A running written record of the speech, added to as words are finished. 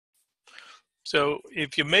So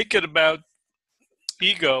if you make it about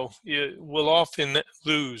ego, you will often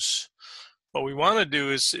lose. What we want to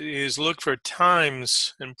do is look for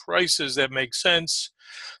times and prices that make sense,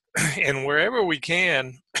 and wherever we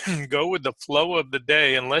can, go with the flow of the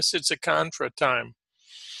day, unless it's a contra time.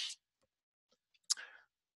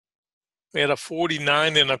 We had a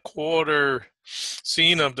 49.25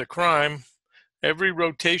 scene of the crime. Every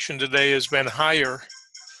rotation today has been higher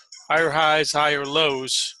highs, higher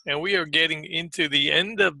lows, and we are getting into the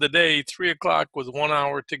end of the day, 3 o'clock with 1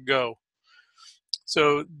 hour to go.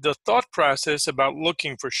 So the thought process about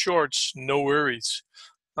looking for shorts, no worries.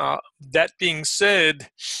 That being said,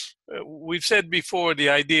 we've said before, the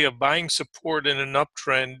idea of buying support in an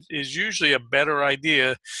uptrend is usually a better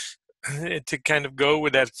idea to kind of go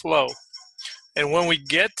with that flow. And when we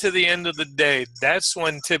get to the end of the day, that's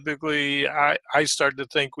when typically I start to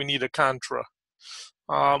think we need a contra.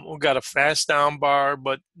 We've got a fast down bar,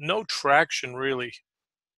 but no traction really.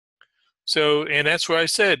 So, and that's where I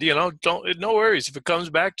said, no worries. If it comes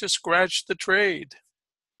back, just scratch the trade.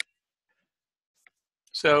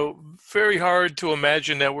 So very hard to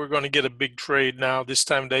imagine that we're going to get a big trade now this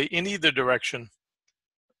time of day in either direction.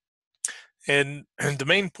 And the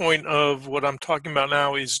main point of what I'm talking about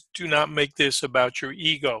now is do not make this about your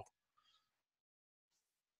ego.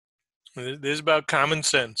 This is about common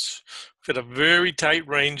sense. We've got a very tight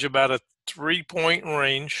range, about a 3-point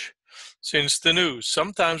range since the news.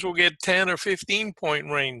 Sometimes we'll get 10 or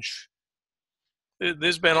 15-point range. This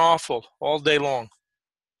has been awful all day long.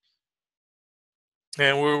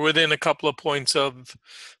 And we're within a couple of points of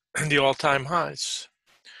the all-time highs.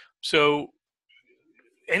 So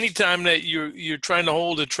anytime that you're trying to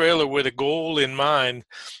hold a trailer with a goal in mind,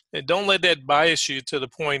 and don't let that bias you to the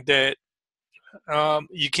point that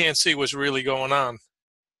you can't see what's really going on.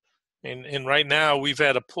 And right now we've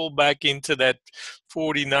had a pullback into that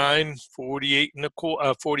 49, 48 and a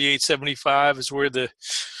quarter, 48.75 is where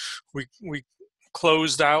we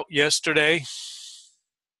closed out yesterday.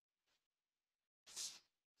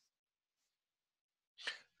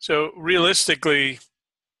 So realistically,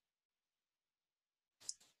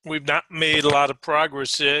 we've not made a lot of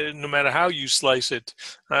progress, no matter how you slice it.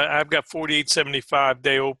 I've got 48.75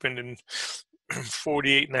 day open and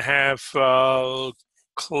 48.5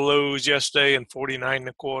 close yesterday, and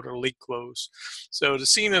 49.25 late close. So the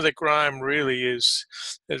scene of the crime really is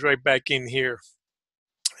right back in here,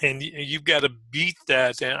 and you've got to beat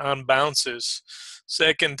that on bounces.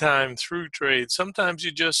 Second time through trade, sometimes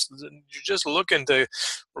you're just looking to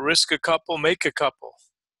risk a couple, make a couple.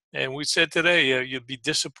 And we said today, you'd be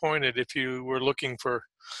disappointed if you were looking for,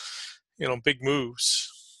 big moves.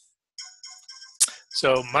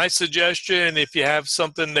 So my suggestion, if you have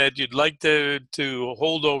something that you'd like to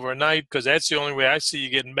hold overnight, because that's the only way I see you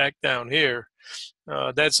getting back down here,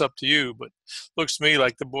 that's up to you. But looks to me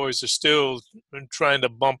like the boys are still trying to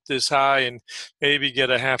bump this high and maybe get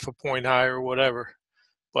a half a point higher or whatever.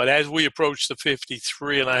 But as we approach the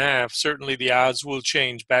 53.5, certainly the odds will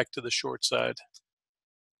change back to the short side.